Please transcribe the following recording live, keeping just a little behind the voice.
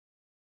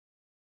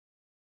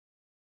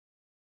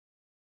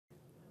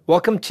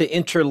Welcome to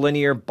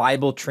Interlinear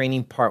Bible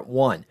Training Part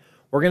 1.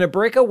 We're going to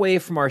break away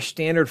from our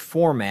standard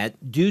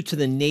format due to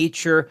the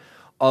nature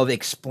of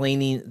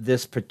explaining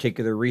this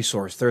particular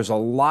resource. There's a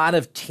lot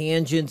of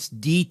tangents,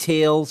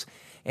 details,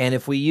 and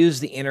if we use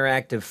the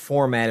interactive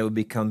format, it would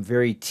become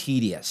very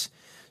tedious.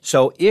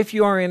 So if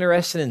you are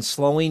interested in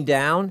slowing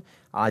down,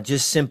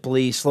 just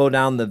simply slow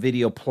down the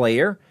video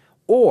player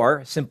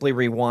or simply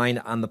rewind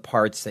on the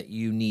parts that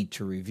you need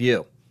to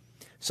review.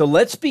 So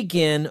let's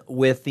begin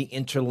with the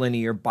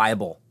Interlinear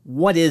Bible.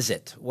 What is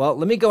it? Well,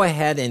 let me go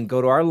ahead and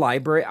go to our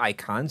library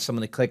icon. So I'm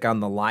going to click on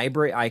the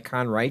library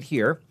icon right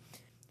here.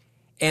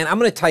 And I'm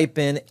going to type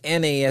in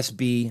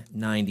NASB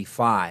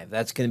 95.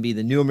 That's going to be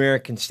the New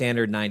American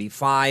Standard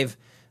 95.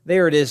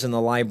 There it is in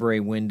the library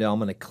window. I'm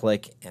going to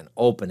click and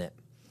open it.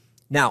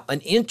 Now,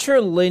 an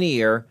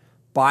interlinear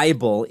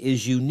Bible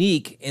is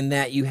unique in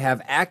that you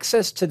have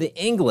access to the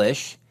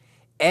English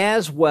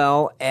as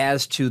well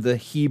as to the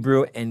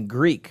Hebrew and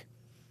Greek.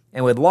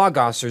 And with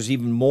Logos, there's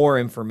even more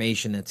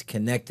information that's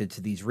connected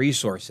to these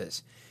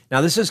resources. Now,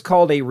 this is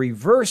called a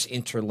reverse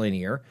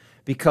interlinear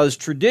because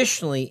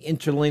traditionally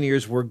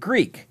interlinears were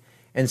Greek,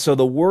 and so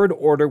the word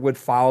order would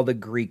follow the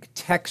Greek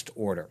text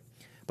order.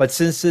 But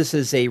since this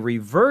is a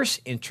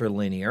reverse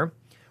interlinear,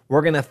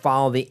 we're going to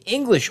follow the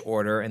English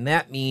order, and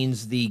that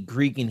means the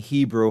Greek and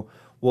Hebrew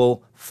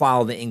will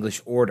follow the English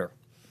order.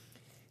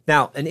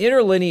 Now, an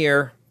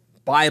interlinear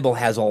Bible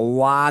has a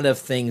lot of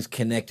things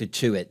connected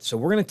to it. So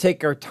we're going to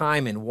take our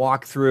time and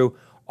walk through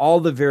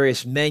all the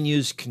various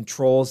menus,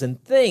 controls,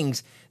 and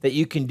things that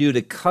you can do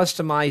to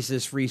customize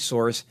this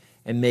resource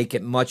and make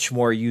it much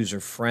more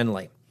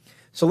user-friendly.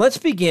 So let's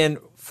begin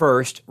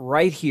first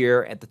right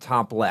here at the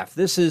top left.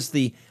 This is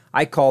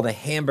I call the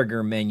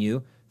hamburger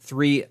menu,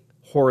 3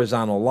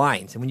 horizontal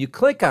lines. And when you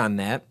click on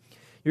that,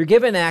 you're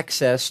given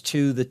access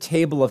to the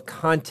table of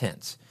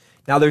contents.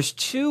 Now there's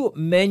 2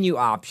 menu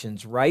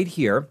options right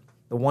here.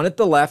 The one at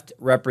the left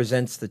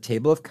represents the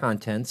table of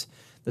contents.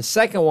 The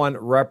second one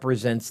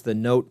represents the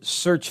note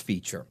search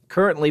feature.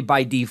 Currently,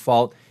 by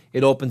default,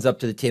 it opens up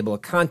to the table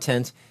of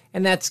contents,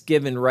 and that's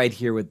given right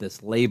here with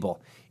this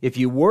label. If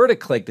you were to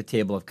click the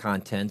table of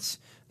contents,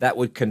 that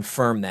would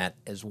confirm that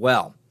as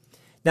well.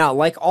 Now,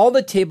 like all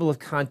the table of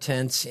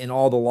contents in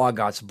all the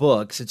Logos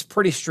books, it's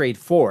pretty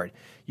straightforward.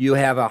 You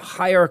have a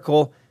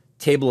hierarchical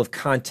table of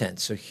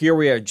contents. So here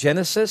we are,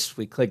 Genesis.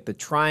 We click the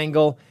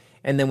triangle,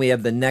 and then we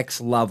have the next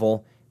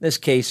level, in this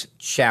case,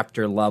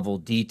 chapter level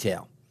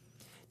detail.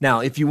 Now,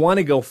 if you want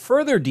to go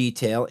further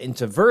detail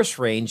into verse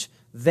range,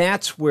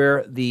 that's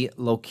where the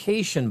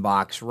location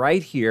box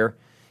right here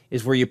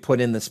is where you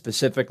put in the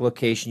specific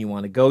location you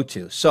want to go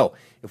to. So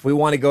if we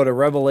want to go to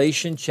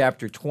Revelation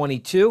chapter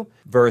 22,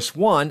 verse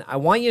 1, I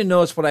want you to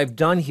notice what I've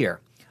done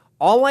here.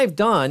 All I've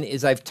done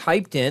is I've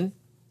typed in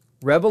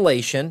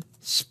Revelation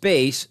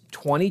space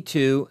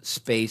 22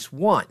 space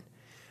 1.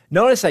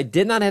 Notice I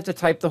did not have to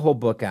type the whole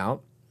book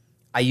out.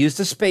 I used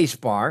a space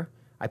bar.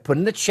 I put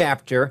in the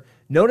chapter.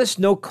 Notice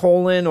no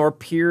colon or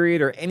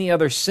period or any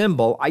other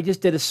symbol. I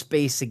just did a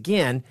space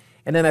again,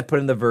 and then I put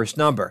in the verse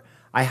number.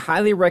 I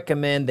highly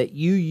recommend that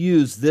you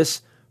use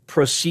this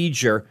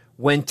procedure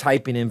when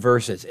typing in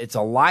verses. It's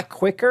a lot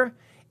quicker,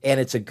 and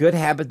it's a good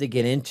habit to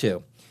get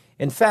into.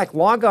 In fact,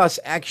 Logos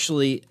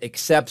actually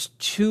accepts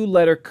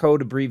 2-letter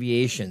code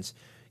abbreviations.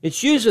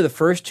 It's usually the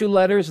first 2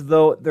 letters,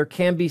 though there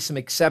can be some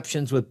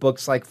exceptions with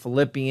books like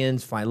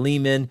Philippians,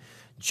 Philemon,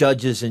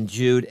 Judges, and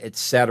Jude,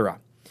 etc.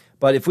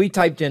 But if we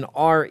typed in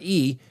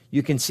RE,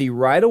 you can see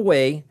right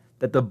away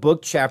that the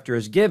book chapter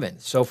is given.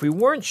 So if we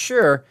weren't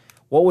sure,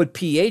 what would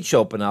PH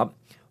open up?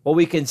 Well,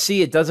 we can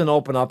see it doesn't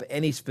open up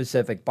any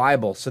specific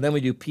Bible. So then we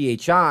do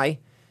PHI.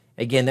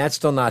 Again, that's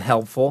still not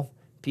helpful.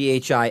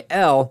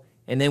 PHIL,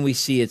 and then we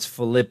see it's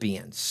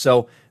Philippians.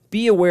 So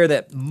be aware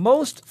that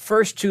most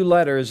first 2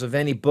 letters of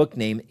any book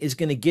name is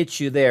going to get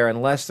you there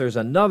unless there's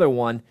another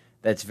one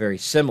that's very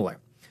similar.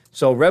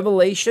 So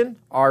Revelation,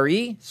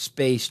 RE,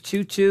 space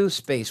 22,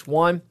 space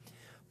 1.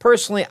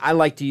 Personally, I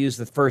like to use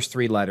the first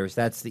 3 letters.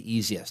 That's the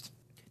easiest.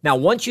 Now,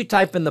 once you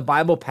type in the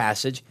Bible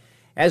passage,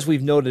 as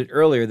we've noted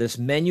earlier, this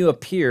menu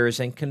appears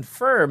and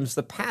confirms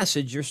the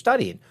passage you're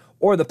studying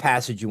or the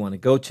passage you want to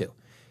go to.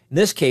 In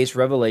this case,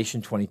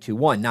 Revelation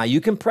 22:1. Now,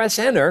 you can press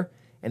enter,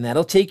 and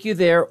that'll take you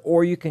there,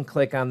 or you can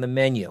click on the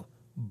menu.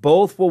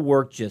 Both will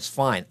work just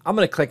fine. I'm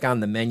going to click on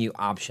the menu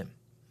option.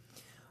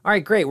 All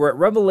right, great. We're at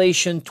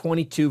Revelation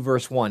 22,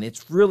 verse 1.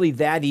 It's really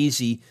that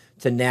easy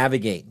to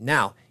navigate.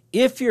 Now,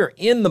 if you're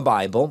in the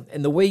Bible,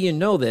 and the way you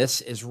know this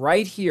is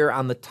right here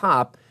on the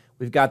top,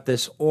 we've got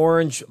this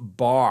orange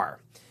bar.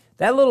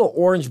 That little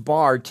orange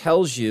bar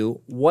tells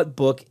you what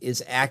book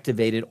is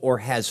activated or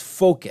has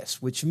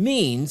focus, which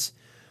means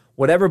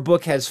whatever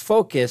book has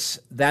focus,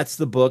 that's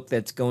the book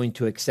that's going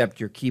to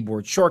accept your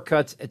keyboard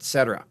shortcuts,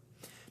 etc.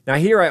 Now,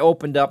 here I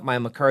opened up my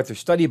MacArthur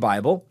Study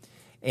Bible,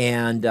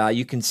 and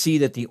you can see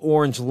that the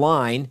orange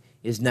line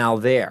is now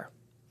there.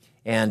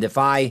 And if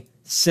I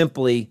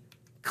simply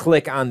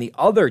click on the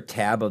other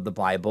tab of the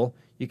Bible,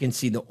 you can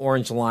see the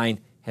orange line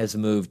has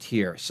moved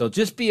here. So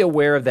just be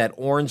aware of that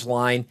orange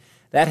line.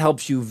 That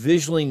helps you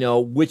visually know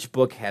which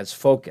book has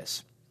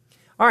focus.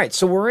 All right,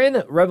 so we're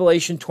in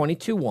Revelation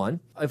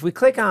 22:1. If we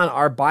click on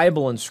our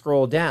Bible and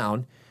scroll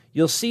down,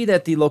 you'll see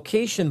that the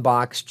location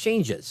box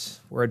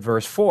changes. We're at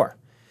verse 4.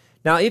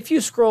 Now, if you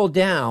scroll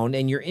down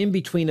and you're in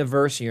between a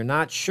verse and you're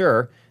not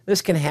sure,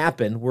 this can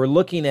happen. We're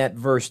looking at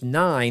verse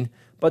 9,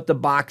 but the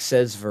box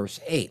says verse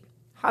 8.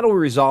 How do we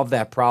resolve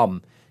that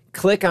problem?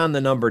 Click on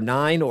the number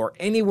 9 or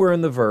anywhere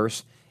in the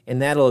verse,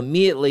 and that'll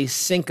immediately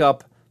sync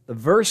up the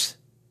verse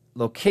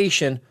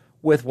location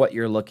with what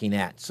you're looking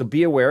at. So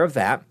be aware of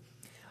that.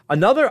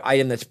 Another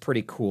item that's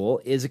pretty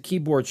cool is a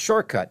keyboard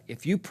shortcut.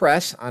 If you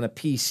press on a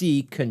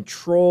PC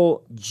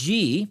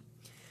Control-G,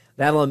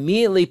 that'll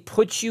immediately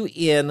put you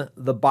in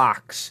the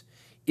box.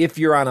 If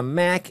you're on a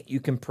Mac, you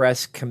can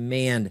press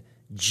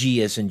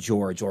Command-G as in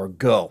George or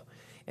Go,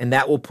 and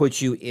that will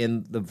put you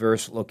in the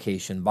verse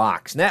location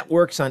box. And that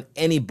works on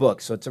any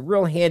book, so it's a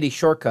real handy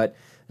shortcut.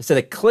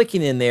 Instead of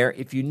clicking in there,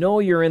 if you know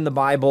you're in the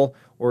Bible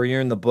or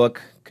you're in the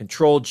book,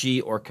 Control-G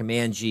or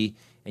Command-G,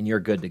 and you're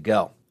good to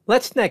go.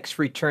 Let's next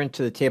return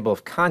to the table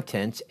of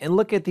contents and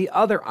look at the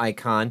other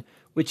icon,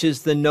 which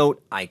is the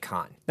note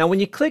icon. Now, when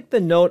you click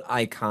the note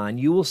icon,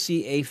 you will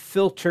see a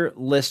filter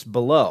list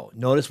below.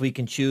 Notice we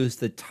can choose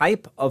the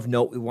type of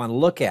note we want to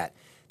look at.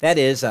 That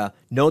is a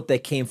note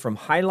that came from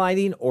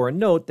highlighting or a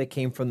note that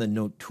came from the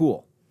note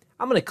tool.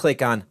 I'm going to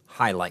click on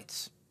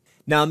highlights.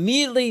 Now,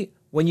 immediately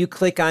when you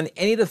click on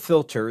any of the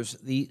filters,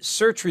 the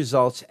search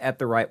results at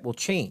the right will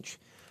change.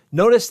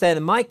 Notice that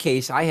in my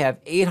case, I have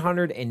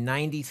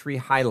 893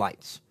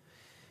 highlights.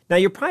 Now,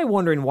 you're probably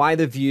wondering why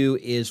the view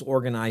is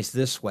organized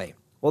this way.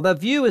 Well, the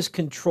view is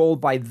controlled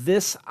by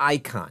this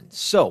icon.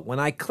 So when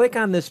I click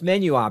on this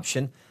menu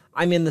option,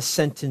 I'm in the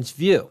sentence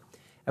view.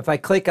 If I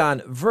click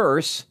on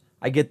verse,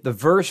 I get the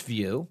verse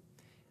view,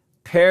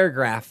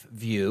 paragraph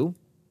view,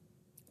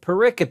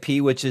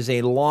 pericope, which is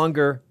a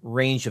longer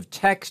range of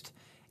text,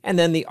 and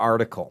then the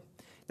article.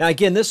 Now,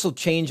 again, this will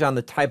change on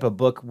the type of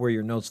book where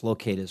your note's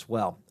located as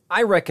well.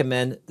 I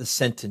recommend the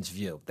sentence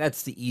view.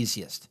 That's the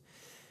easiest.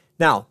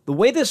 Now, the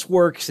way this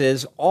works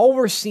is all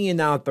we're seeing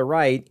now at the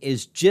right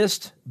is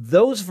just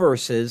those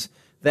verses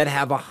that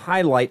have a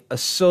highlight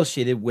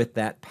associated with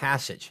that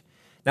passage.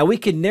 Now, we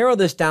could narrow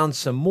this down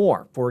some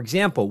more. For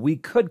example, we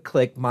could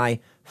click my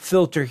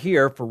filter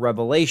here for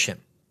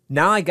Revelation.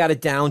 Now I got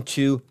it down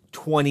to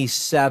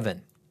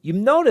 27. You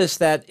notice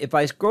that if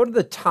I go to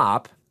the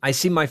top, I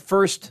see my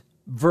first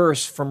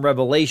verse from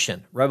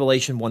Revelation,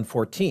 Revelation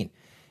 1:14.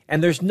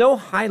 And there's no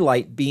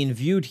highlight being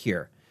viewed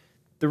here.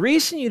 The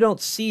reason you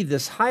don't see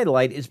this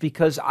highlight is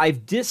because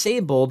I've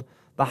disabled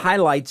the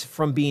highlights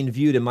from being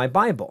viewed in my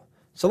Bible.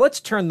 So let's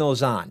turn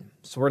those on.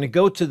 So we're going to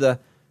go to the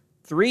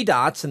three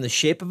dots in the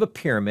shape of a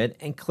pyramid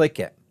and click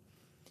it.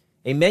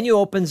 A menu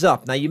opens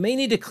up. Now you may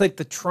need to click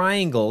the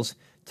triangles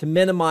to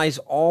minimize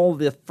all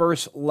the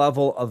first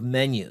level of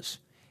menus.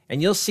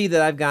 And you'll see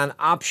that I've got an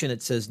option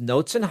that says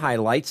Notes and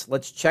Highlights.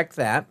 Let's check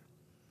that.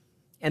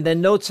 And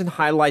then Notes and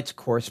Highlights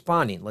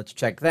corresponding. Let's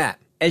check that.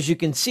 As you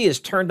can see, it's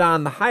turned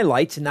on the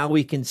highlights, and now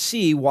we can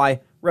see why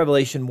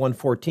Revelation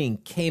 1:14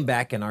 came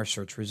back in our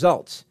search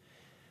results.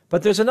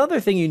 But there's another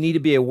thing you need to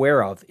be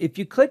aware of. If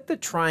you click the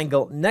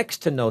triangle next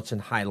to Notes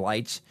and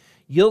Highlights,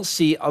 you'll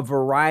see a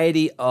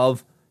variety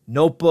of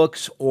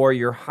notebooks or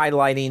your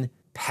highlighting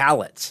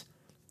palettes.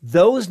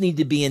 Those need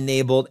to be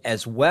enabled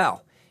as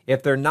well.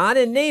 If they're not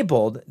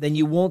enabled, then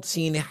you won't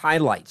see any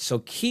highlights. So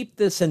keep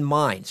this in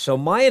mind. So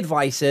my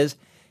advice is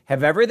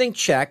have everything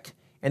checked,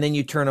 and then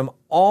you turn them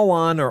all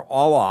on or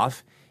all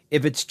off.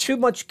 If it's too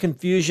much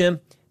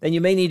confusion, then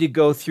you may need to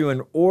go through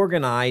and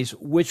organize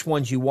which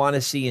ones you want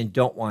to see and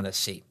don't want to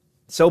see.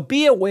 So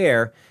be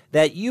aware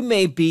that you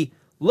may be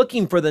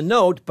looking for the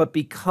note, but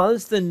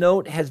because the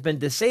note has been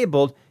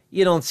disabled,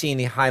 you don't see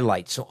any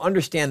highlights. So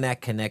understand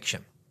that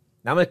connection.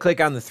 Now I'm going to click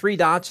on the three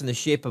dots in the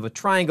shape of a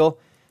triangle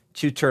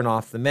to turn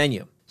off the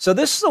menu. So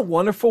this is a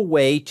wonderful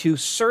way to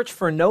search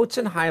for notes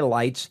and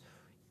highlights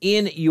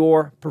in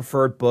your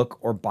preferred book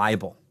or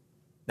Bible.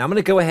 Now I'm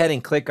going to go ahead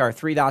and click our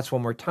three dots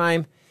one more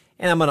time,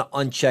 and I'm going to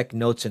uncheck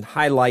Notes and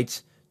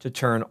Highlights to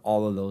turn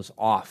all of those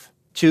off.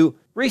 To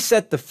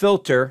reset the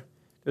filter,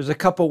 there's a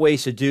couple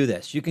ways to do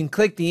this. You can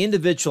click the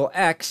individual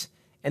X,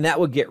 and that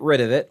will get rid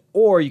of it,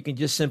 or you can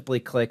just simply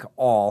click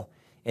All,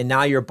 and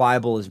now your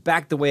Bible is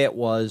back the way it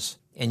was,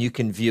 and you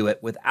can view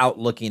it without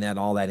looking at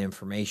all that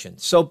information.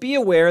 So be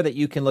aware that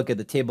you can look at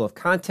the table of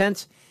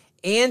contents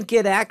and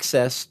get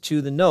access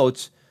to the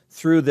notes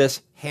through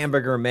this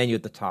hamburger menu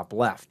at the top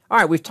left. All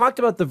right, we've talked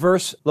about the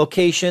verse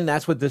location.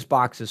 That's what this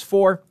box is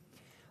for.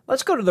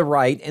 Let's go to the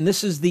right, and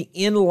this is the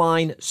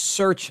inline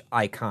search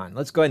icon.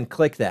 Let's go ahead and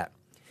click that.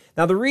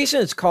 Now, the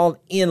reason it's called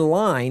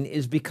inline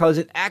is because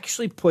it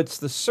actually puts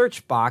the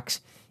search box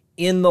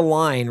in the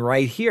line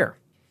right here.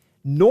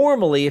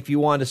 Normally, if you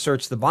want to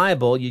search the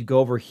Bible, you'd go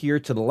over here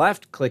to the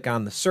left, click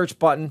on the search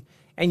button,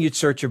 and you'd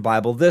search your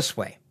Bible this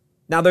way.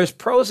 Now, there's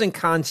pros and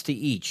cons to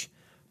each.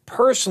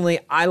 Personally,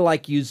 I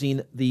like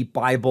using the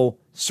Bible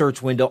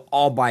search window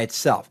all by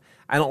itself.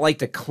 I don't like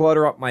to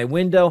clutter up my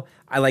window.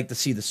 I like to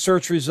see the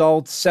search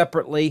results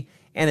separately,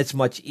 and it's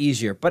much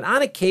easier. But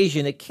on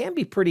occasion, it can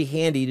be pretty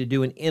handy to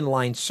do an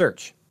inline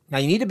search. Now,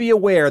 you need to be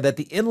aware that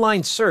the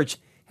inline search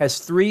has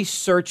 3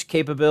 search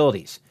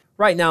capabilities.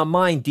 Right now,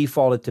 mine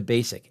defaulted to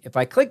basic. If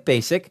I click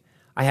basic,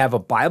 I have a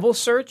Bible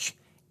search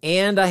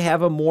and I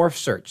have a morph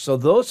search. So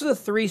those are the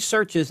 3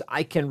 searches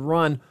I can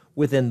run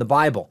within the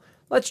Bible.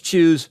 Let's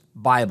choose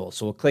Bible.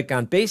 So we'll click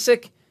on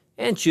basic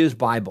and choose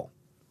Bible.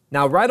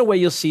 Now, right away,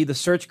 you'll see the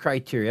search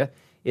criteria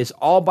is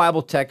all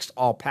Bible text,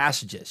 all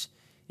passages.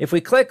 If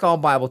we click all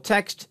Bible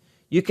text,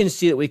 you can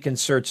see that we can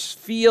search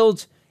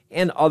fields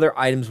and other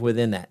items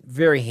within that.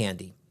 Very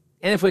handy.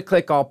 And if we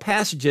click all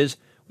passages,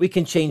 we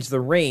can change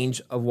the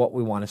range of what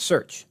we want to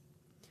search.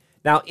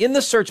 Now, in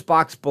the search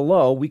box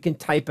below, we can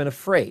type in a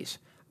phrase.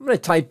 I'm going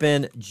to type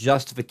in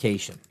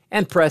justification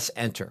and press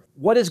enter.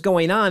 What is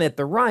going on at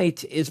the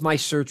right is my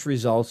search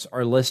results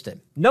are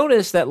listed.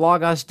 Notice that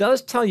Logos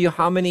does tell you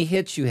how many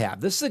hits you have.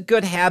 This is a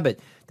good habit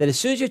that as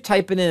soon as you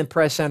type it in and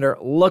press enter,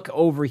 look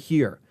over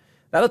here.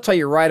 That'll tell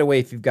you right away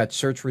if you've got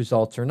search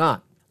results or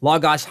not.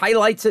 Logos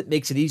highlights it,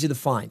 makes it easy to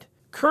find.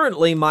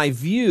 Currently, my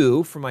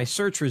view for my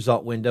search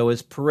result window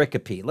is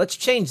pericope. Let's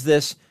change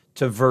this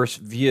to verse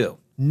view.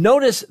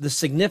 Notice the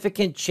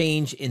significant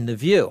change in the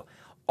view.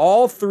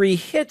 All 3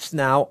 hits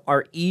now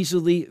are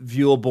easily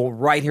viewable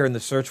right here in the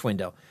search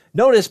window.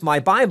 Notice my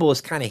Bible is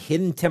kind of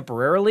hidden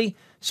temporarily,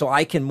 so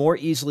I can more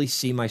easily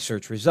see my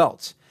search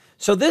results.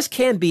 So this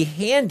can be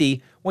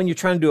handy when you're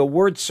trying to do a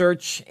word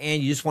search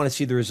and you just want to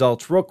see the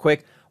results real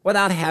quick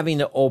without having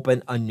to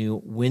open a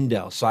new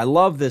window. So I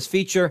love this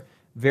feature,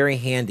 very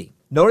handy.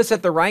 Notice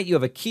at the right you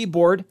have a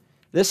keyboard.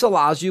 This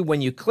allows you,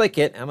 when you click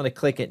it, I'm going to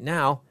click it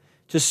now,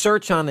 to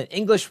search on an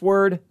English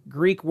word,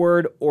 Greek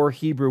word, or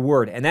Hebrew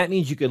word. And that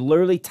means you could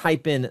literally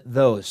type in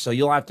those. So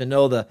you'll have to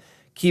know the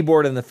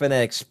keyboard and the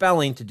phonetic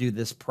spelling to do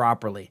this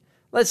properly.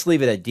 Let's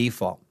leave it at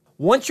default.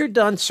 Once you're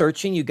done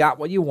searching, you got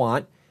what you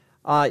want,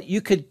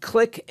 you could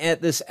click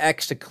at this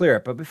X to clear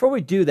it. But before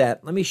we do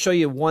that, let me show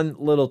you one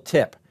little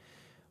tip.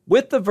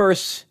 With the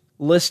verse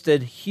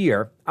listed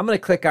here, I'm going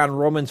to click on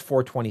Romans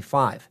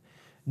 4:25.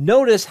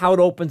 Notice how it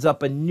opens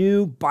up a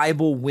new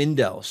Bible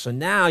window. So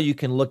now you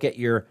can look at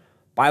your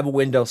Bible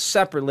window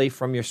separately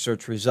from your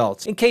search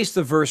results in case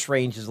the verse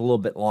range is a little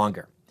bit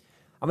longer.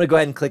 I'm going to go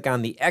ahead and click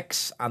on the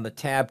X on the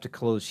tab to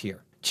close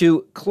here.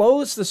 To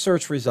close the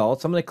search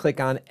results, I'm going to click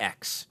on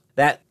X.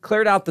 That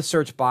cleared out the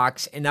search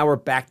box, and now we're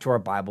back to our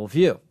Bible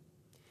view.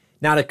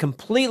 Now, to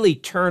completely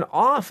turn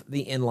off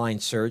the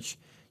inline search,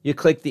 you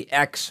click the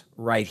X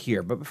right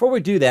here. But before we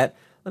do that,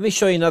 let me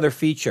show you another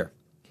feature.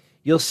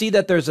 You'll see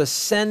that there's a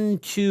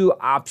send to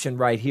option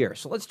right here.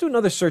 So let's do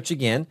another search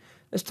again.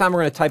 This time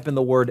we're going to type in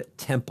the word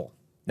temple.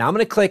 Now I'm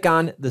going to click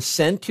on the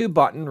send to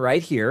button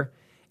right here.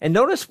 And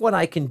notice what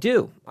I can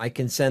do. I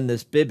can send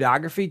this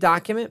bibliography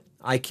document.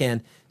 I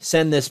can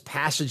send this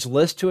passage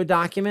list to a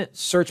document.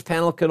 Search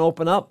panel can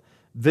open up.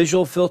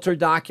 Visual filter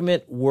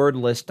document, word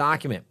list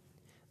document.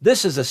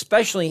 This is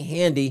especially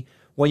handy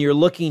when you're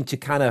looking to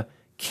kind of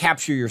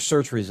capture your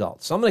search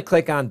results. So I'm going to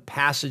click on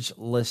passage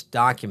list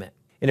document.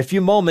 In a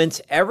few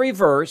moments, every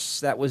verse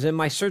that was in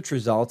my search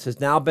results has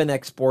now been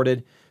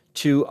exported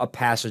to a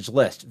passage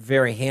list.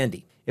 Very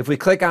handy. If we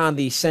click on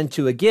the send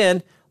to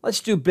again, let's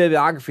do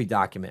bibliography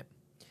document.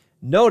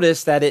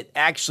 Notice that it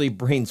actually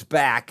brings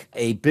back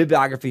a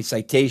bibliography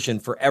citation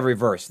for every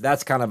verse.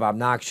 That's kind of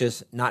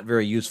obnoxious, not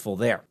very useful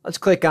there. Let's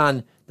click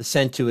on the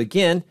send to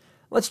again.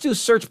 Let's do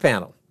search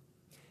panel.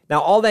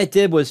 Now, all that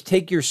did was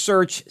take your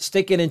search,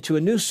 stick it into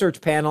a new search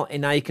panel,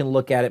 and now you can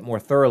look at it more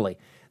thoroughly.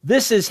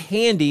 This is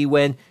handy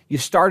when you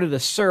started a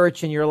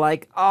search and you're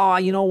like, oh,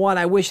 you know what?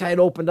 I wish I had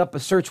opened up a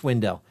search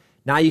window.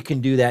 Now you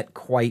can do that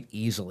quite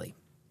easily.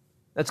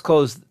 Let's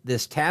close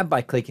this tab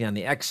by clicking on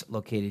the X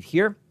located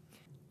here.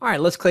 All right,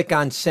 let's click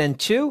on Send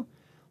To.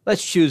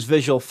 Let's choose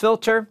Visual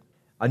Filter.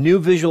 A new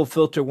Visual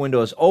Filter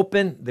window is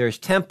open. There's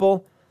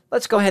Temple.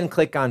 Let's go ahead and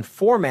click on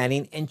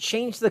Formatting and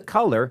change the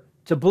color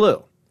to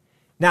blue.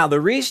 Now,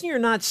 the reason you're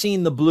not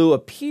seeing the blue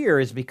appear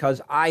is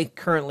because I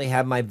currently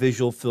have my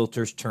visual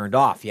filters turned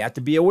off. You have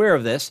to be aware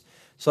of this.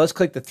 So let's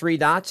click the 3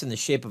 dots in the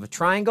shape of a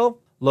triangle,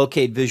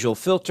 locate visual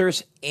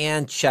filters,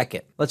 and check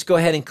it. Let's go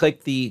ahead and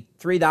click the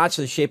 3 dots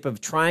in the shape of a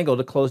triangle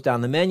to close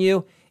down the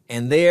menu.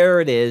 And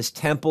there it is.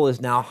 Temple is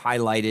now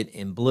highlighted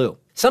in blue.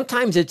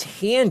 Sometimes it's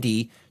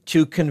handy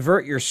to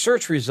convert your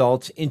search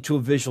results into a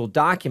visual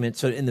document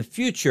so that in the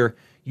future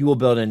you will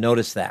be able to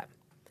notice that.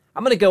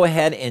 I'm going to go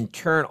ahead and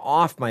turn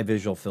off my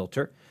visual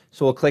filter.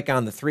 So we'll click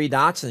on the 3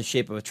 dots in the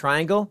shape of a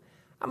triangle.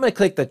 I'm going to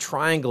click the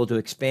triangle to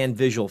expand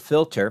visual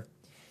filter.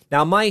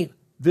 Now my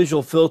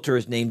visual filter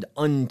is named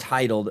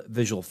Untitled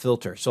Visual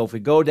Filter. So if we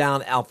go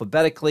down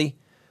alphabetically,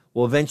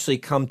 we'll eventually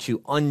come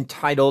to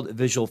Untitled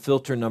Visual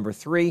Filter number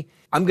 3.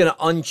 I'm going to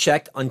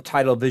uncheck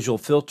Untitled Visual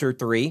Filter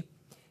 3.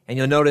 And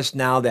you'll notice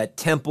now that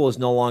Temple is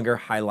no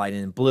longer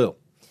highlighted in blue.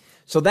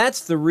 So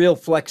that's the real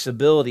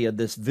flexibility of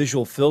this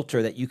visual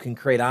filter that you can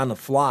create on the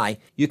fly.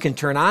 You can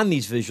turn on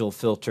these visual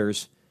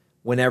filters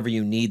whenever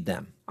you need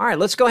them. All right,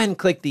 let's go ahead and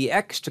click the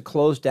X to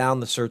close down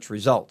the search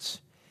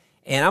results.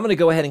 And I'm going to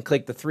go ahead and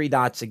click the 3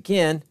 dots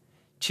again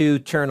to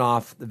turn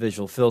off the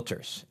visual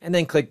filters. And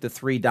then click the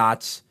three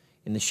dots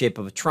in the shape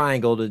of a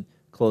triangle to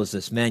close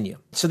this menu.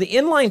 So the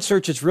inline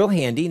search is real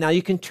handy. Now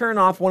you can turn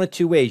off one of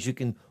two ways. You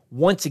can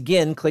once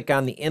again click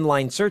on the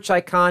inline search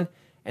icon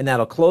and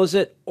that'll close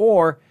it,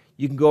 or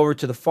you can go over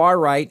to the far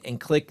right and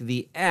click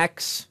the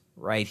X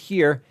right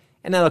here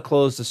and that'll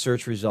close the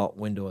search result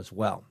window as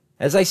well.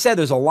 As I said,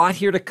 there's a lot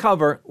here to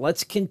cover.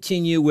 Let's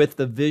continue with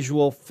the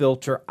visual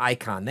filter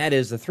icon. That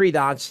is the three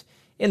dots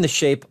in the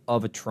shape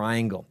of a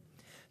triangle.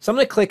 So I'm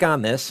going to click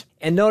on this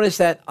and notice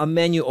that a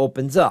menu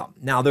opens up.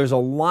 Now there's a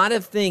lot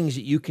of things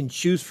that you can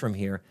choose from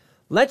here.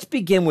 Let's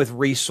begin with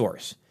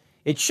resource.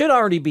 It should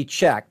already be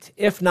checked.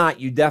 If not,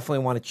 you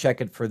definitely want to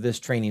check it for this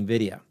training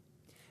video.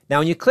 Now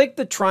when you click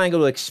the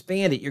triangle to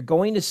expand it, you're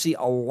going to see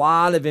a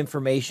lot of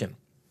information.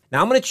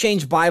 Now I'm going to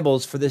change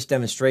Bibles for this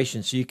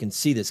demonstration so you can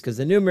see this, because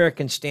the New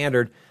American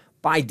Standard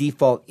by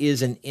default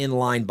is an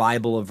inline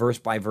Bible, a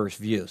verse-by-verse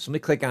view. So let me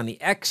click on the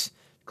X,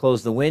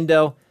 close the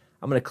window.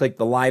 I'm going to click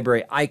the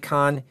library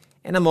icon,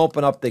 and I'm going to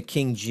open up the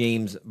King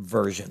James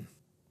Version.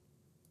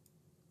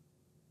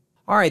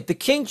 All right, the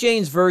King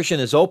James Version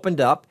is opened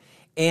up,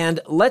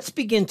 and let's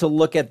begin to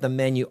look at the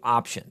menu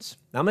options.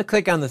 Now I'm going to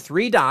click on the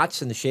three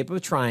dots in the shape of a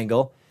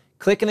triangle,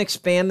 click and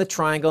expand the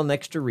triangle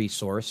next to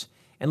resource,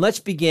 and let's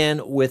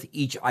begin with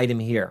each item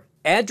here.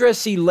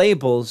 Addressee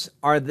labels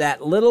are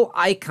that little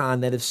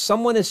icon that if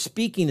someone is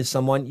speaking to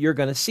someone, you're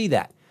going to see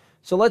that.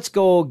 So let's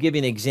go give you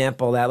an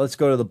example of that. Let's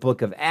go to the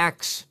book of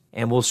Acts,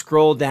 and we'll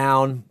scroll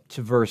down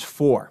to verse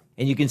 4.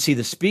 And you can see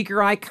the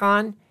speaker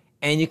icon,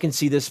 and you can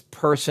see this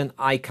person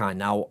icon.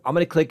 Now, I'm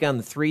going to click on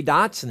the three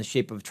dots in the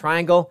shape of a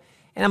triangle,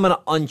 and I'm going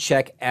to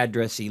uncheck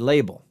addressee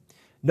label.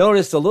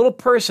 Notice the little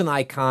person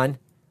icon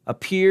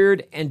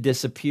appeared and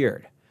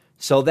disappeared.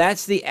 So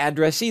that's the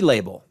addressee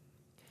label,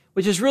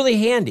 which is really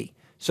handy.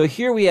 So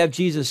here we have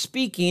Jesus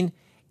speaking,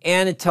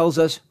 and it tells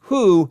us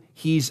who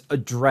he's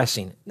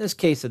addressing. In this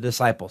case, the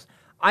disciples.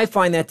 I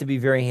find that to be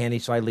very handy,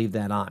 so I leave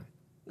that on.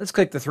 Let's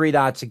click the three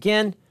dots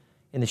again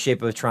in the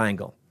shape of a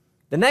triangle.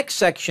 The next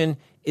section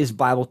is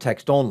Bible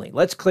text only.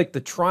 Let's click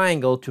the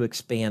triangle to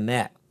expand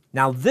that.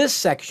 Now this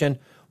section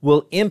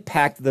will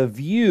impact the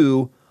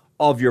view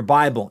of your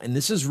Bible. And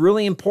this is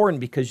really important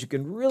because you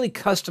can really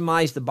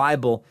customize the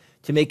Bible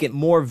to make it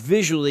more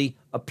visually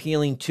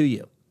appealing to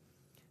you.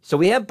 So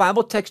we have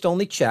Bible text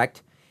only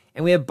checked,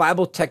 and we have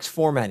Bible text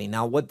formatting.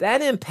 Now what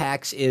that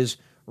impacts is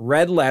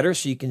red letter,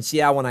 so you can see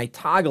how when I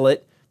toggle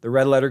it, the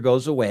red letter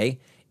goes away.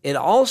 It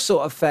also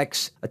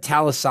affects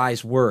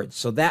italicized words,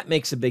 so that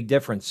makes a big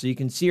difference. So you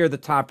can see here at the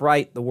top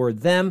right, the word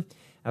them.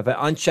 If I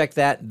uncheck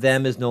that,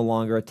 them is no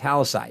longer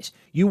italicized.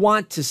 You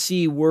want to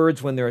see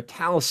words when they're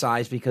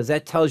italicized because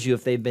that tells you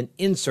if they've been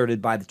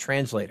inserted by the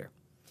translator.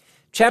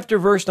 Chapter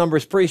verse number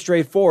is pretty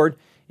straightforward.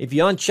 If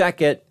you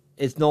uncheck it,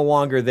 it's no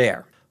longer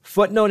there.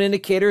 Footnote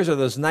indicators are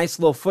those nice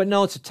little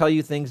footnotes that tell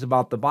you things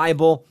about the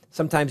Bible.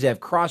 Sometimes they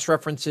have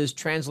cross-references,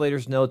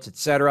 translators' notes,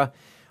 etc.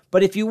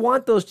 But if you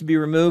want those to be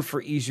removed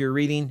for easier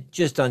reading,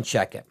 just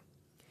uncheck it.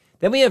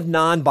 Then we have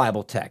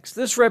non-Bible text.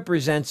 This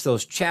represents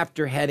those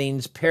chapter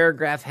headings,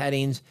 paragraph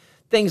headings,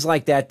 things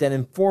like that that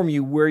inform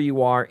you where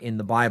you are in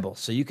the Bible.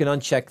 So you can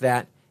uncheck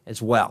that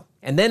as well.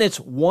 And then it's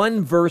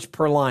one verse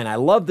per line. I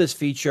love this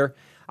feature.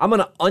 I'm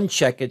going to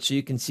uncheck it so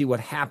you can see what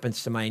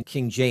happens to my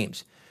King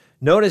James.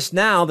 Notice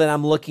now that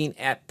I'm looking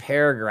at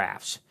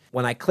paragraphs.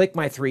 When I click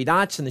my three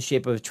dots in the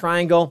shape of a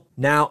triangle,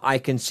 now I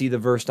can see the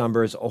verse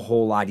numbers a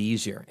whole lot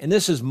easier. And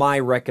this is my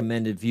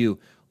recommended view,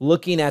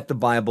 looking at the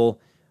Bible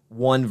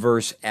one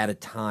verse at a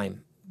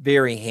time.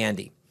 Very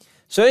handy.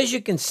 So as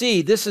you can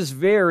see, this is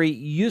very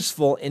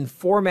useful in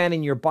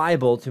formatting your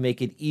Bible to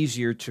make it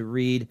easier to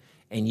read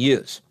and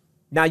use.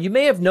 Now you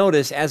may have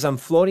noticed as I'm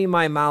floating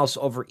my mouse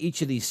over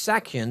each of these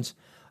sections,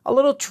 a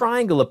little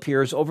triangle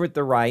appears over at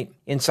the right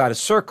inside a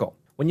circle.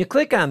 When you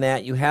click on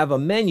that, you have a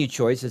menu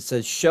choice that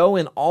says show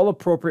in all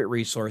appropriate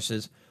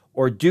resources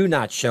or do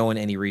not show in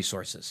any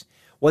resources.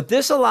 What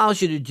this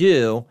allows you to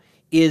do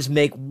is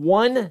make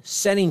one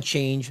setting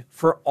change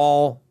for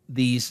all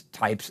these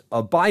types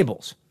of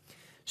Bibles.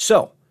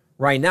 So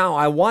right now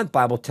I want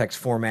Bible text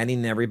formatting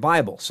in every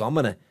Bible. So I'm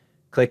going to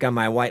click on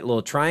my white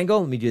little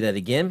triangle. Let me do that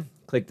again.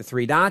 Click the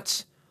three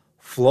dots,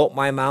 float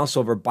my mouse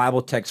over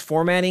Bible text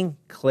formatting,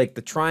 click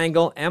the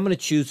triangle, and I'm going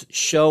to choose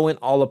show in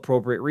all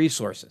appropriate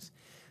resources.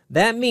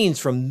 That means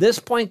from this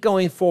point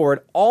going forward,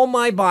 all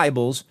my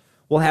Bibles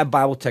will have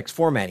Bible text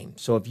formatting.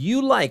 So if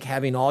you like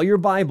having all your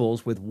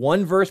Bibles with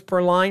one verse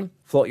per line,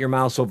 float your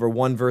mouse over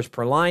one verse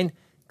per line,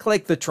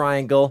 click the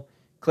triangle,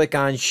 click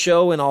on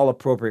show in all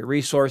appropriate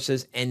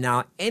resources, and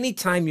now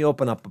anytime you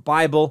open up a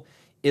Bible,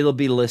 it'll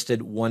be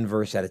listed one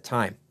verse at a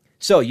time.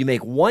 So you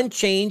make one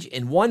change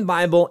in one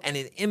Bible and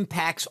it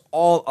impacts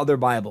all other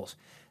Bibles.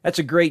 That's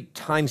a great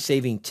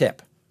time-saving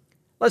tip.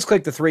 Let's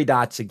click the three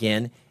dots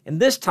again, and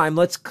this time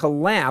let's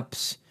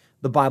collapse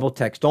the Bible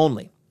text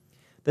only.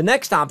 The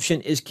next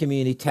option is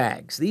community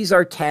tags. These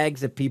are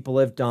tags that people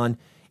have done,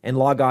 and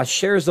Logos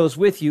shares those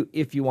with you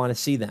if you want to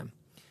see them.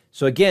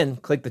 So again,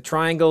 click the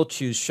triangle,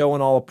 choose show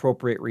in all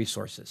appropriate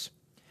resources.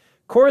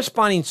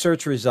 Corresponding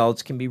search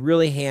results can be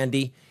really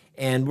handy,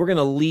 and we're going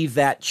to leave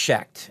that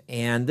checked.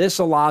 And this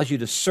allows you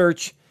to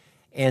search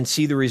and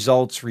see the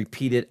results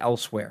repeated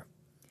elsewhere.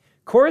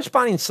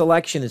 Corresponding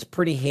selection is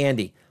pretty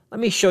handy. Let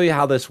me show you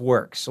how this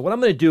works. So what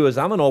I'm going to do is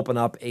I'm going to open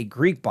up a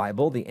Greek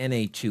Bible, the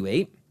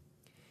NA28,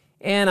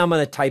 and I'm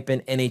going to type in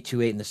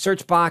NA28 in the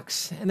search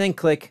box, and then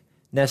click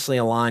Nestle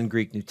Aland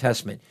Greek New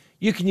Testament.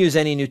 You can use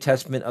any New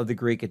Testament of the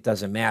Greek, it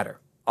doesn't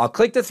matter. I'll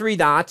click the three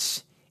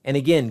dots, and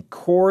again,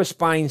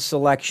 corresponding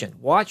selection.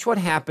 Watch what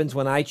happens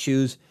when I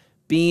choose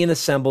being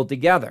assembled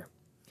together.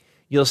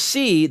 You'll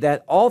see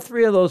that all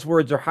three of those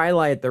words are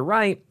highlighted at the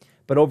right,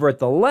 but over at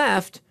the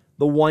left,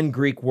 the one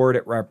Greek word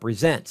it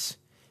represents.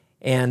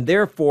 And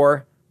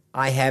therefore,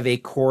 I have a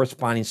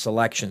corresponding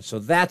selection. So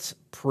that's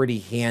pretty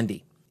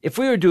handy. If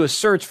we were to do a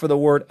search for the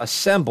word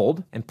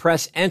assembled and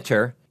press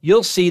enter,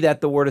 you'll see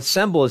that the word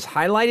assemble is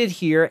highlighted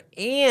here,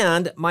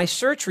 and my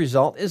search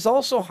result is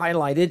also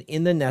highlighted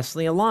in the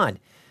Nestle Aland.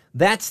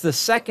 That's the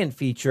second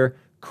feature,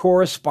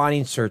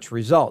 corresponding search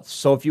results.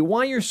 So if you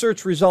want your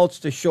search results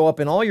to show up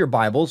in all your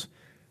Bibles,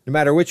 no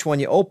matter which one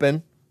you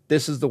open,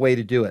 this is the way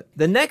to do it.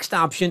 The next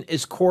option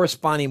is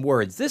corresponding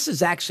words. This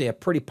is actually a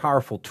pretty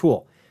powerful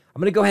tool. I'm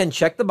going to go ahead and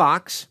check the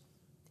box.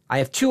 I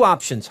have two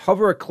options,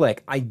 hover or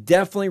click. I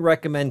definitely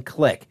recommend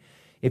click.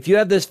 If you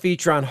have this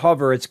feature on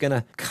hover, it's going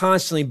to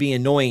constantly be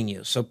annoying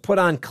you. So put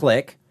on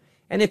click.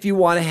 And if you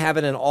want to have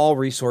it in all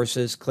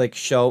resources, click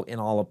show in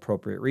all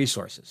appropriate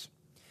resources.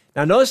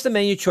 Now notice the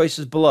menu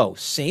choices below.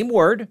 Same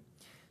word,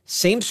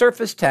 same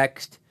surface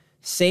text,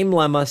 same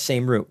lemma,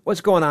 same root. What's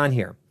going on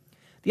here?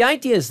 The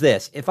idea is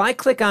this. If I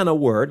click on a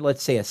word,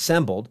 let's say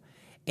assembled,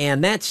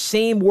 and that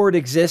same word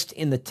exists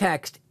in the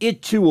text,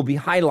 it too will be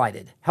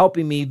highlighted,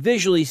 helping me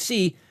visually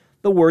see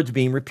the words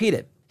being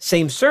repeated.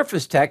 Same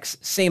surface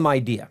text, same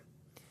idea.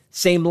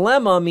 Same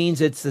lemma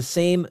means it's the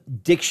same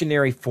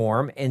dictionary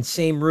form, and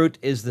same root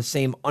is the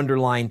same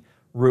underlying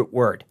root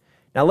word.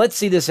 Now let's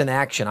see this in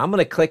action. I'm going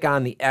to click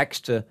on the X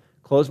to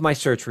close my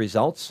search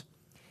results,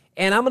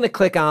 and I'm going to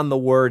click on the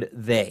word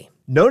they.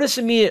 Notice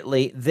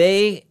immediately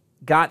they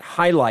got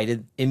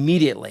highlighted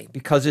immediately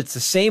because it's the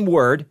same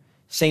word,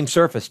 same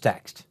surface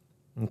text.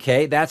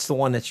 Okay, that's the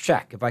one that's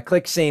checked. If I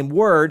click same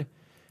word,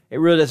 it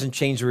really doesn't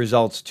change the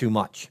results too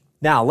much.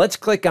 Now let's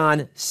click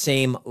on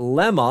same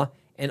lemma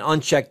and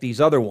uncheck these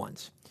other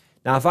ones.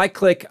 Now if I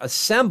click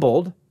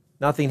assembled,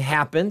 nothing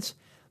happens.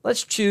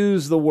 Let's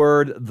choose the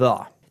word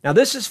the. Now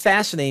this is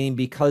fascinating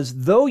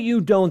because though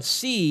you don't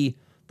see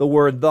the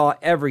word the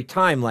every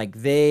time, like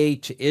they,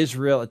 to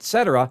Israel,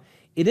 etc.,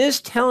 it is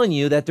telling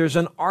you that there's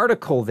an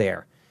article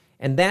there,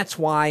 and that's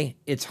why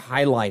it's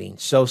highlighting.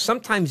 So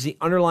sometimes the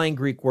underlying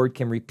Greek word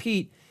can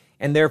repeat,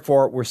 and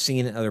therefore we're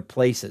seeing it in other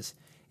places.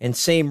 And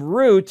same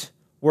root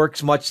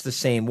works much the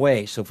same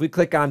way. So if we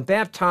click on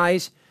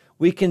baptize,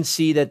 we can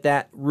see that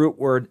that root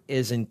word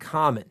is in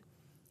common,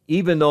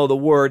 even though the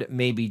word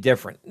may be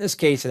different. In this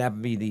case, it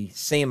happened to be the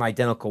same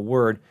identical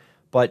word,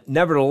 but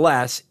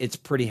nevertheless, it's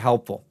pretty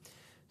helpful.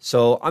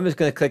 So I'm just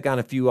going to click on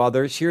a few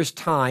others. Here's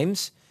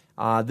times.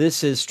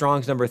 This is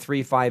Strong's number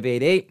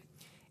 3588,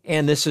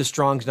 and this is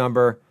Strong's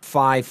number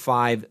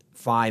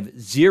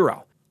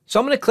 5550. So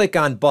I'm going to click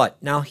on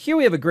but. Now here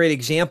we have a great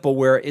example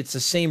where it's the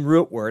same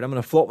root word. I'm going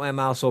to float my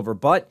mouse over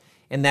but,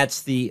 and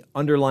that's the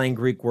underlying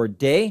Greek word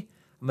day.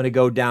 I'm going to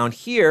go down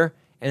here,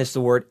 and it's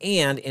the word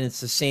and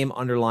it's the same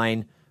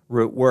underlying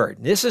root word.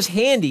 This is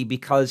handy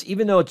because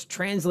even though it's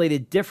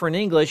translated different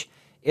in English,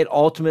 it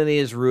ultimately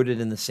is rooted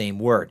in the same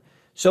word.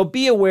 So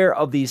be aware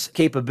of these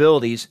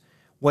capabilities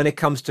when it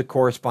comes to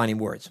corresponding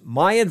words.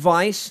 My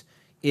advice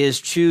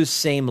is choose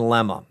same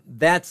lemma.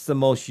 That's the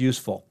most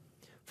useful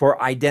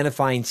for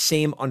identifying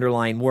same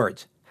underlying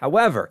words.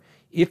 However,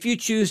 if you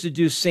choose to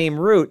do same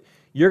root,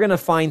 you're going to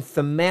find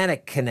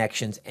thematic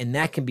connections, and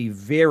that can be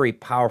very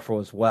powerful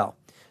as well.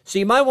 So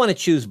you might want to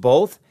choose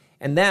both,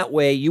 and that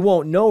way you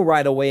won't know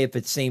right away if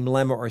it's same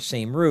lemma or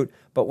same root,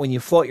 but when you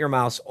float your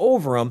mouse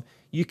over them,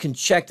 you can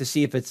check to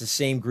see if it's the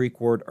same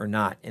Greek word or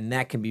not, and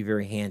that can be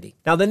very handy.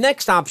 Now, the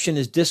next option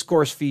is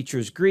Discourse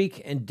Features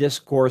Greek and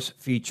Discourse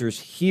Features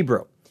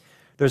Hebrew.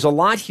 There's a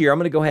lot here. I'm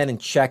going to go ahead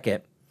and check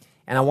it,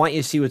 and I want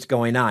you to see what's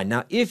going on.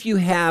 Now, if you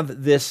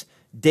have this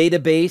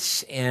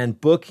database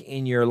and book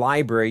in your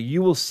library,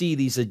 you will see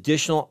these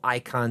additional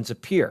icons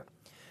appear.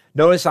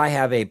 Notice I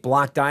have a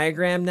block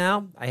diagram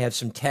now. I have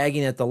some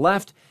tagging at the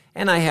left,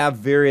 and I have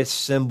various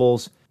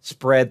symbols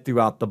spread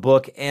throughout the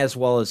book, as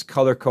well as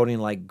color coding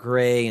like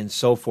gray and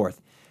so forth.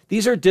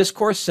 These are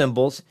discourse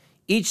symbols.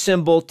 Each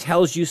symbol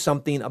tells you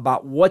something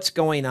about what's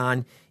going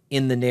on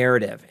in the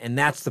narrative, and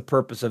that's the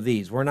purpose of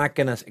these. We're not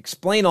going to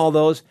explain all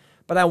those,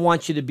 but I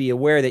want you to be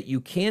aware that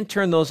you can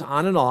turn those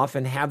on and off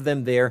and have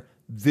them there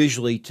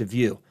visually to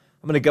view.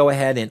 I'm going to go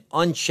ahead and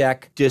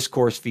uncheck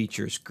Discourse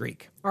Features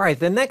Greek. All right,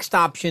 the next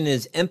option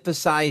is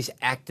Emphasize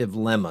Active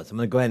Lemmas. I'm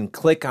going to go ahead and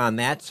click on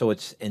that so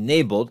it's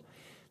enabled.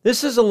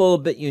 This is a little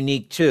bit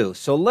unique too.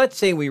 So let's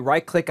say we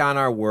right-click on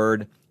our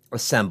word,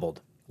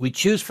 assembled. We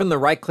choose from the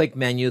right-click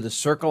menu the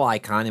circle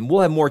icon, and we'll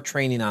have more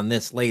training on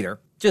this later.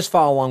 Just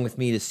follow along with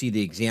me to see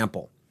the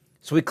example.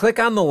 So we click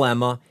on the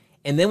lemma,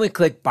 and then we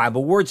click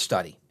Bible Word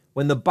Study.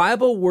 When the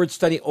Bible Word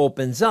Study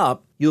opens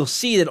up, you'll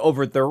see that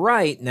over at the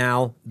right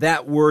now,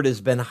 that word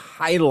has been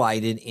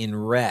highlighted in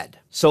red.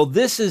 So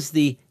this is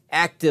the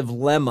active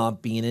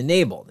lemma being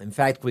enabled. In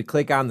fact, we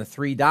click on the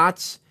three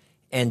dots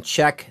and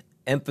check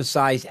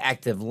Emphasize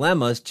Active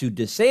Lemmas to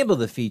disable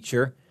the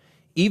feature.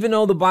 Even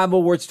though the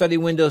Bible Word Study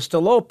window is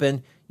still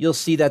open, you'll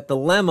see that the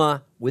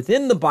lemma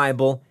within the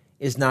Bible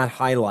is not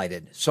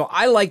highlighted. So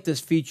I like this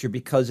feature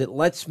because it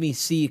lets me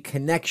see a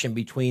connection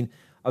between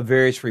a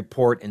various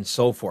report and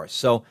so forth.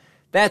 So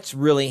that's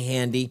really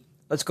handy.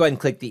 Let's go ahead and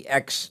click the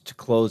X to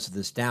close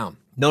this down.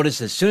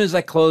 Notice as soon as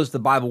I closed the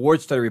Bible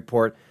Word Study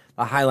report,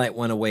 the highlight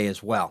went away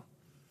as well.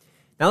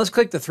 Now let's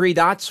click the three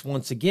dots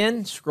once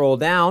again, scroll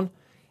down,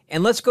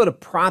 and let's go to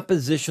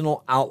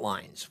Propositional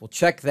Outlines. We'll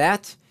check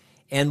that.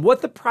 And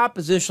what the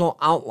propositional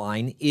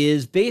outline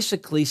is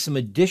basically some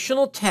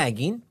additional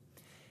tagging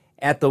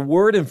at the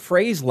word and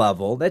phrase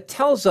level that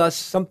tells us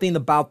something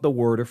about the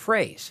word or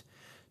phrase.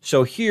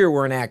 So here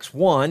we're in Acts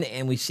 1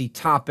 and we see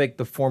topic,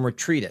 the former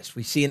treatise.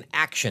 We see an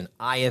action,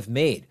 I have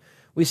made.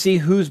 We see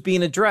who's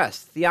being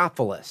addressed,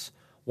 Theophilus.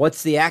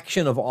 What's the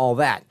action of all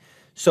that?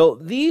 So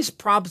these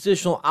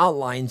propositional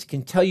outlines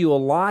can tell you a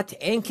lot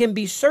and can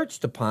be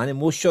searched upon,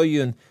 and we'll show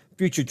you in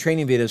future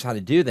training videos how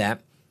to do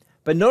that.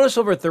 But notice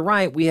over at the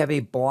right, we have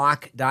a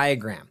block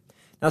diagram.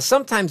 Now,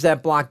 sometimes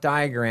that block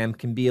diagram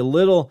can be a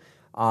little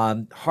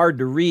hard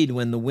to read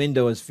when the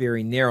window is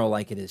very narrow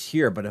like it is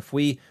here. But if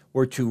we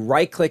were to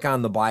right-click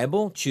on the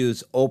Bible,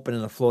 choose Open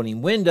in a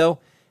Floating Window,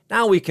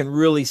 now we can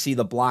really see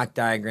the block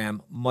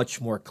diagram much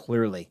more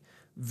clearly.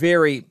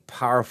 Very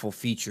powerful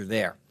feature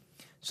there.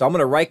 So I'm going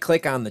to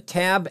right-click on the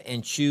tab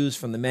and choose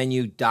from the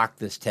menu, Dock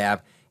this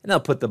tab, and I'll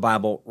put the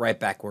Bible right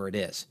back where it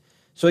is.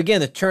 So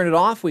again, to turn it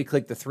off, we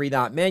click the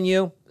three-dot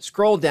menu,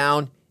 scroll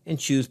down, and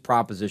choose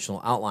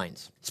Propositional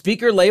Outlines.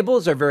 Speaker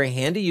labels are very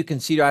handy. You can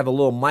see I have a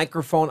little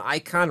microphone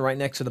icon right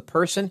next to the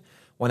person.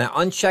 When I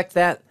uncheck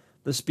that,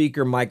 the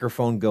speaker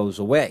microphone goes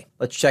away.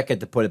 Let's check it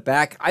to put it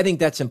back. I think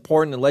that's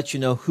important to let you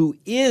know who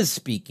is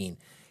speaking.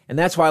 And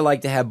that's why I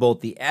like to have both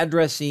the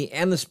addressee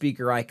and the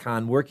speaker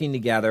icon working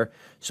together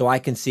so I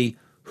can see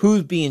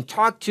who's being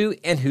talked to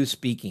and who's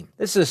speaking.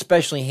 This is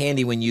especially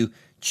handy when you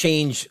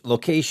change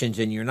locations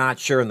and you're not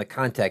sure in the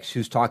context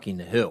who's talking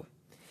to who.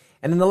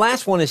 And then the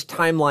last one is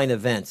timeline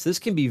events. This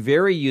can be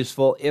very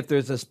useful if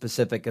there's a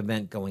specific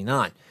event going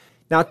on.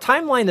 Now,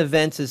 timeline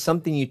events is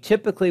something you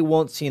typically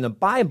won't see in a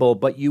Bible,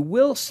 but you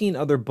will see in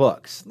other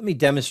books. Let me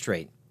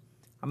demonstrate.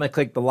 I'm going to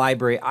click the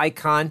library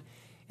icon,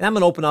 and I'm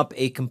going to open up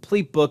a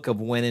complete book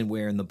of when and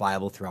where in the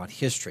Bible throughout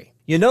history.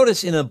 You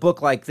notice in a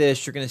book like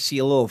this, you're going to see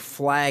a little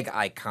flag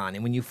icon,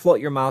 and when you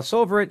float your mouse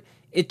over it,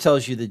 it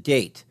tells you the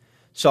date.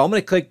 So I'm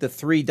going to click the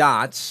three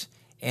dots,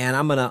 and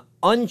I'm going to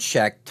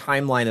uncheck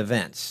timeline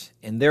events,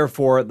 and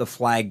therefore the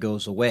flag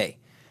goes away.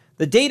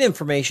 The date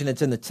information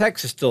that's in the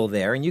text is still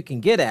there, and you can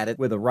get at it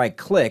with a right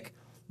click,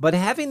 but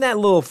having that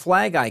little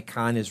flag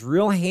icon is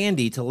real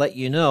handy to let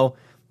you know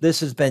this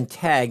has been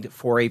tagged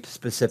for a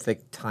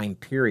specific time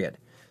period.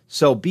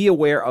 So be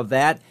aware of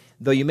that.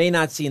 Though you may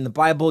not see in the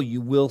Bible,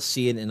 you will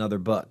see it in other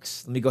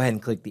books. Let me go ahead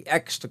and click the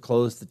X to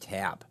close the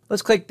tab.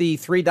 Let's click the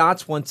three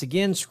dots once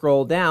again,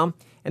 scroll down,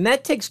 and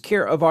that takes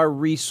care of our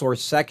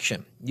resource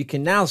section. You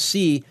can now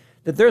see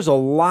that there's a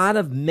lot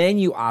of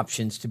menu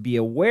options to be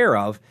aware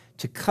of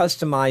to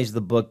customize the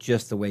book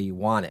just the way you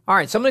want it. All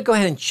right, so I'm going to go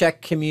ahead and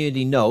check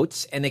Community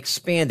Notes and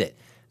expand it.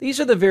 These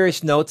are the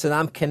various notes that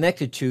I'm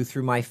connected to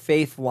through my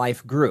Faith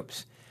Life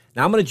groups.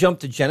 Now I'm going to jump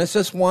to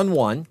Genesis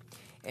 1:1,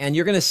 and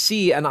you're going to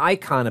see an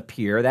icon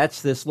appear.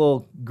 That's this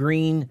little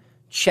green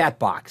chat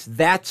box.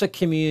 That's a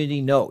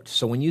community note.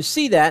 So when you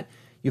see that,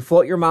 you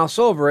float your mouse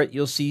over it,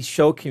 you'll see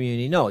Show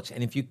Community Notes.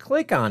 And if you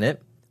click on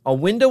it, a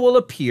window will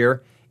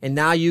appear, and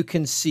now you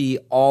can see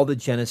all the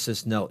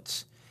Genesis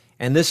notes.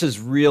 And this is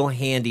real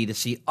handy to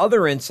see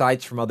other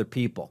insights from other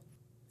people.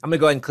 I'm going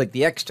to go ahead and click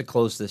the X to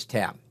close this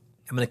tab.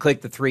 I'm going to click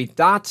the three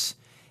dots,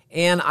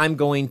 and I'm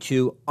going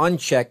to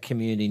uncheck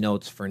Community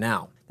Notes for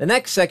now. The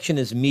next section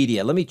is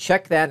Media. Let me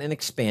check that and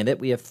expand it.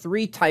 We have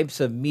three types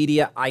of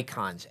media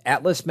icons: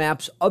 Atlas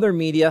Maps, Other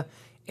Media,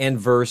 and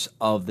Verse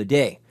of the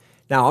Day.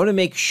 Now, I want to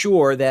make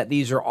sure that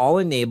these are all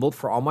enabled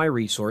for all my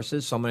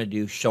resources. So I'm going to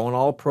do Show on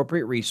All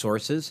Appropriate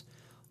Resources,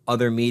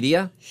 Other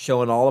Media,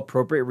 Show on All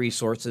Appropriate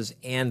Resources,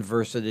 and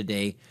Verse of the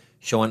Day,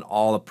 showing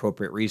all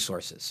appropriate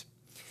resources.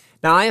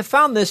 Now, I have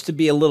found this to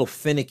be a little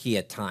finicky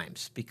at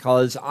times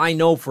because I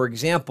know, for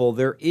example,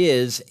 there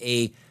is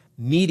a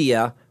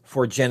media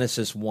for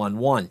Genesis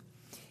 1:1.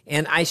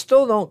 And I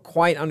still don't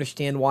quite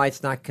understand why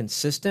it's not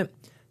consistent.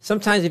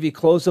 Sometimes if you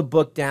close a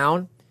book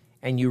down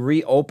and you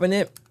reopen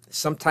it,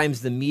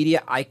 sometimes the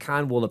media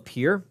icon will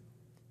appear.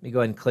 Let me go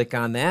ahead and click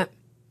on that.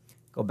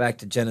 Go back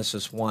to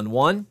Genesis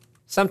 1:1.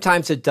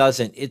 Sometimes it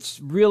doesn't. It's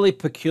really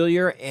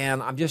peculiar,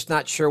 and I'm just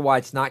not sure why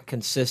it's not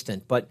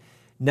consistent. But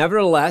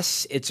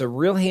nevertheless, it's a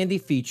real handy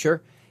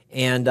feature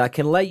and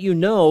can let you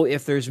know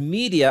if there's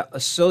media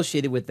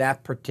associated with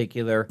that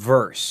particular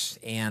verse.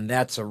 And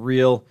that's a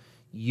real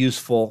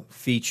useful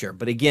feature.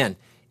 But again,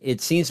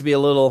 it seems to be a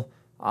little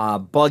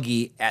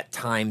buggy at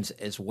times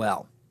as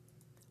well.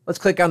 Let's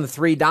click on the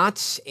three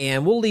dots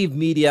and we'll leave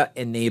media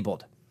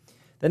enabled.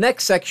 The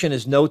next section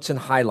is notes and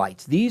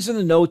highlights. These are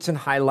the notes and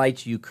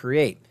highlights you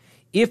create.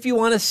 If you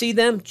want to see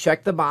them,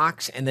 check the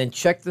box and then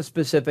check the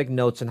specific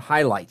notes and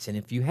highlights. And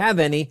if you have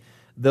any,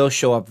 they'll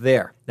show up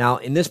there. Now,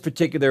 in this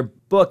particular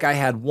book, I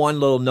had one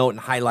little note and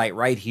highlight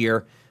right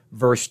here,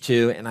 verse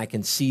 2, and I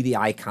can see the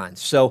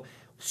icons. So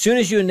as soon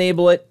as you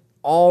enable it,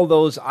 all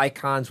those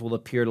icons will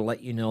appear to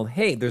let you know,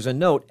 hey, there's a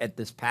note at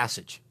this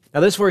passage. Now,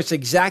 this works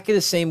exactly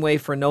the same way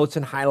for notes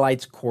and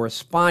highlights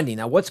corresponding.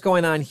 Now, what's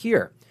going on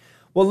here?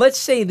 Well, let's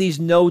say these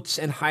notes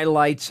and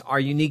highlights are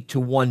unique to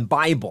one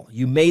Bible.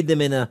 You made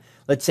them in a,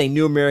 let's say,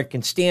 New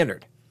American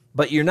Standard,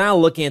 but you're now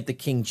looking at the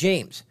King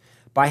James.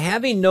 By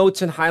having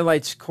notes and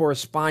highlights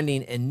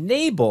corresponding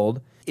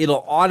enabled,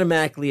 it'll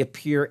automatically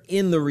appear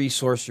in the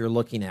resource you're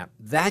looking at.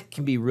 That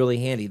can be really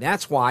handy.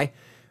 That's why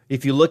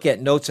if you look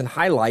at notes and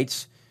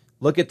highlights,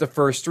 look at the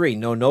first three.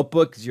 No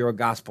notebook, zero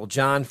Gospel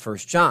John, 1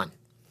 John.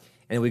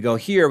 And we go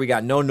here, we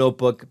got no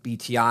notebook,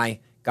 BTI,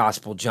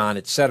 Gospel John,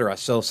 etc.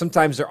 So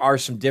sometimes there are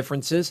some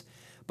differences,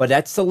 but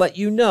that's to let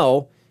you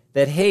know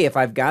that, hey, if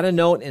I've got a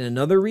note in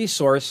another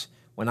resource,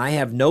 when I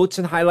have notes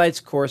and highlights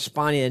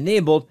corresponding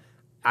enabled,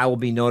 I will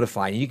be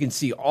notified. And you can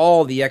see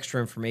all the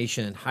extra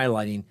information and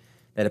highlighting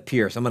that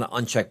appears. I'm going to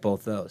uncheck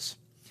both those.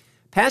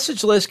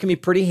 Passage lists can be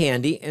pretty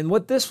handy, and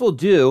what this will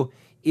do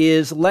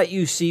is let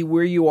you see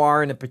where you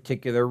are in a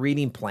particular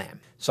reading plan.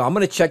 So I'm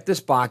going to check this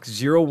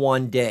box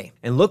 01 day.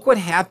 And look what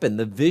happened.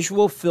 The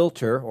visual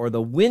filter or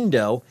the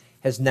window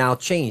has now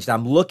changed.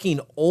 I'm looking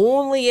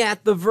only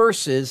at the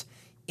verses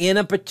in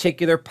a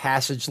particular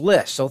passage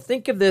list. So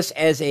think of this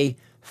as a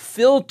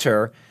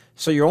filter.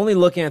 So you're only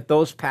looking at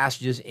those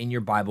passages in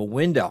your Bible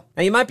window.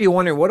 Now you might be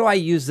wondering, what do I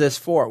use this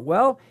for?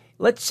 Well,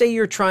 let's say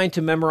you're trying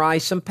to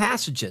memorize some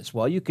passages.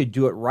 Well, you could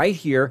do it right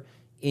here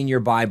in your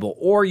Bible,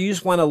 or you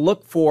just want to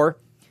look for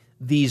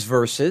these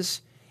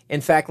verses. In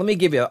fact, let me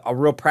give you a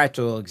real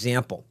practical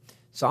example.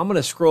 So I'm going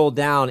to scroll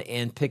down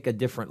and pick a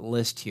different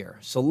list here.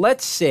 So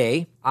let's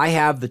say I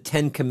have the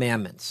 10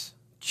 Commandments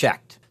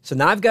checked. So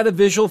now I've got a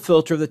visual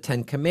filter of the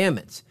 10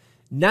 Commandments.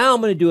 Now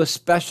I'm going to do a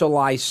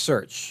specialized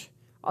search.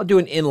 I'll do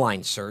an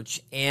inline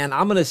search, and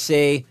I'm going to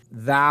say,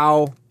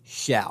 thou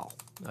shall.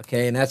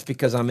 Okay, and that's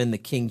because I'm in the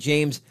King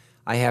James.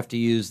 I have to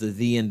use the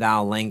thee and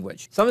thou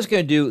language. So I'm just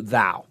going to do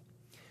thou.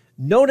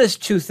 Notice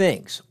two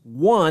things.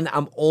 One,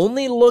 I'm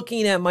only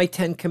looking at my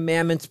 10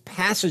 Commandments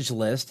passage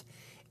list,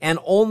 and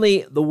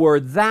only the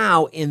word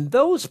thou in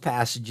those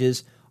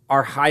passages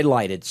are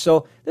highlighted.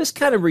 So this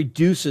kind of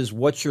reduces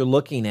what you're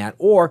looking at,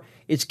 or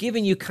it's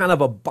giving you kind of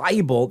a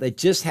Bible that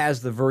just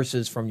has the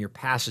verses from your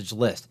passage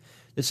list.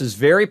 This is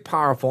very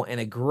powerful and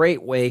a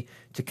great way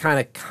to kind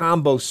of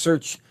combo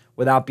search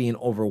without being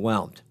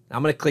overwhelmed. Now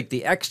I'm going to click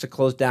the X to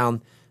close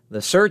down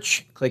the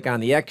search, click on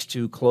the X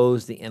to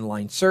close the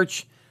inline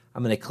search.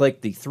 I'm going to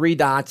click the three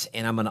dots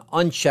and I'm going to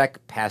uncheck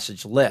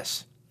passage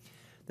lists.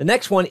 The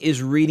next one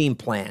is reading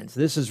plans.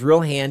 This is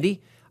real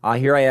handy.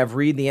 Here I have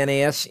read the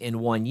NAS in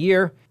 1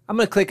 year. I'm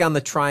going to click on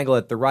the triangle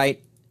at the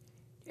right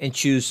and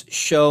choose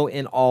show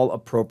in all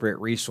appropriate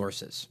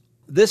resources.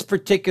 This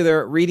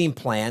particular reading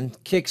plan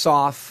kicks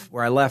off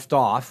where I left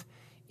off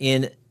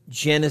in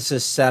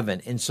Genesis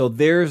 7. And so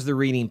there's the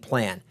reading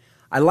plan.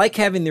 I like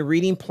having the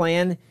reading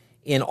plan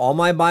in all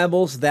my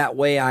Bibles. That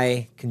way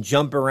I can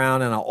jump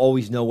around and I'll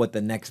always know what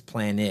the next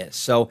plan is.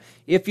 So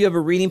if you have a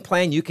reading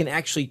plan, you can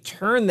actually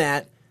turn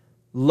that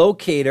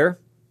locator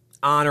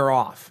on or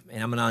off.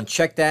 And I'm going to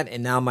uncheck that,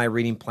 and now my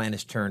reading plan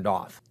is turned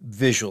off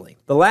visually.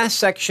 The last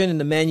section in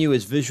the menu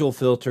is visual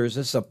filters.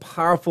 This is a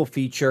powerful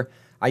feature.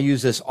 I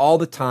use this all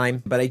the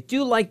time, but I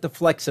do like the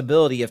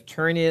flexibility of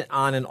turning it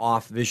on and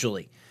off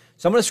visually.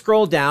 So I'm going to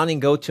scroll down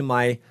and go to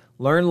my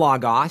Learn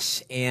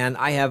Logos, and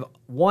I have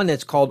one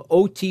that's called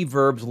OT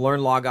Verbs,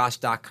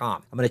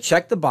 learnlogos.com. I'm going to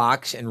check the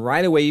box, and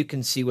right away you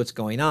can see what's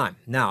going on.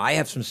 Now, I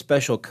have some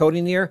special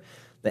coding here.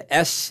 The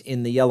S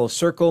in the yellow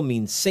circle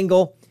means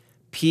single.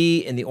 P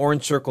in the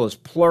orange circle is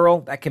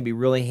plural. That can be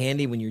really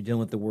handy when you're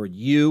dealing with the word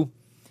you.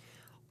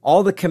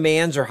 All the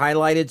commands are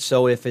highlighted,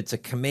 so if it's a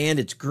command,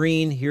 it's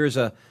green. Here's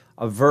a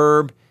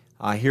verb.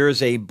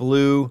 Here's a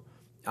blue,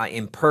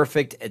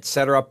 imperfect,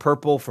 etc.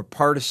 Purple for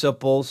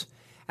participles.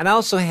 And I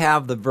also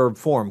have the verb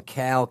form,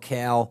 cal,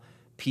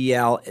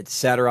 PL,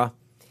 etc.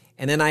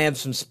 And then I have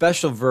some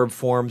special verb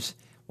forms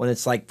when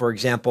it's like, for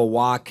example,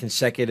 wa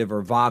consecutive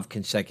or vav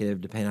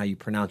consecutive, depending on how you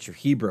pronounce your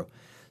Hebrew.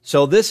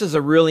 So this is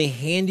a really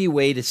handy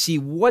way to see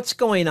what's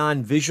going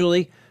on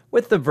visually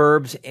with the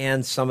verbs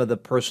and some of the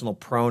personal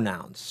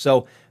pronouns.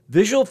 So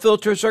visual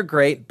filters are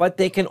great, but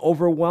they can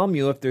overwhelm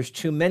you if there's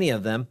too many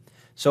of them.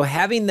 So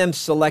having them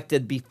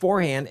selected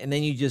beforehand, and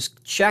then you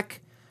just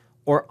check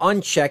or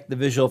uncheck the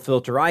visual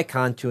filter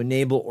icon to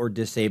enable or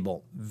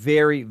disable.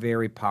 Very,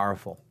 very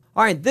powerful.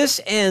 All right,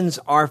 this ends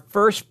our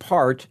first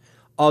part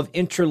of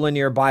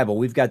Interlinear Bible.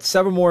 We've got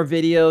several more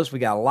videos. We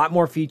got a lot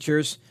more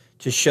features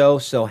to show,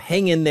 so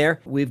hang in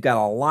there. We've got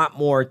a lot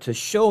more to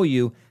show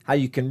you how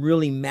you can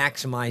really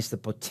maximize the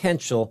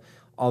potential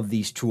of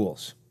these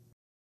tools.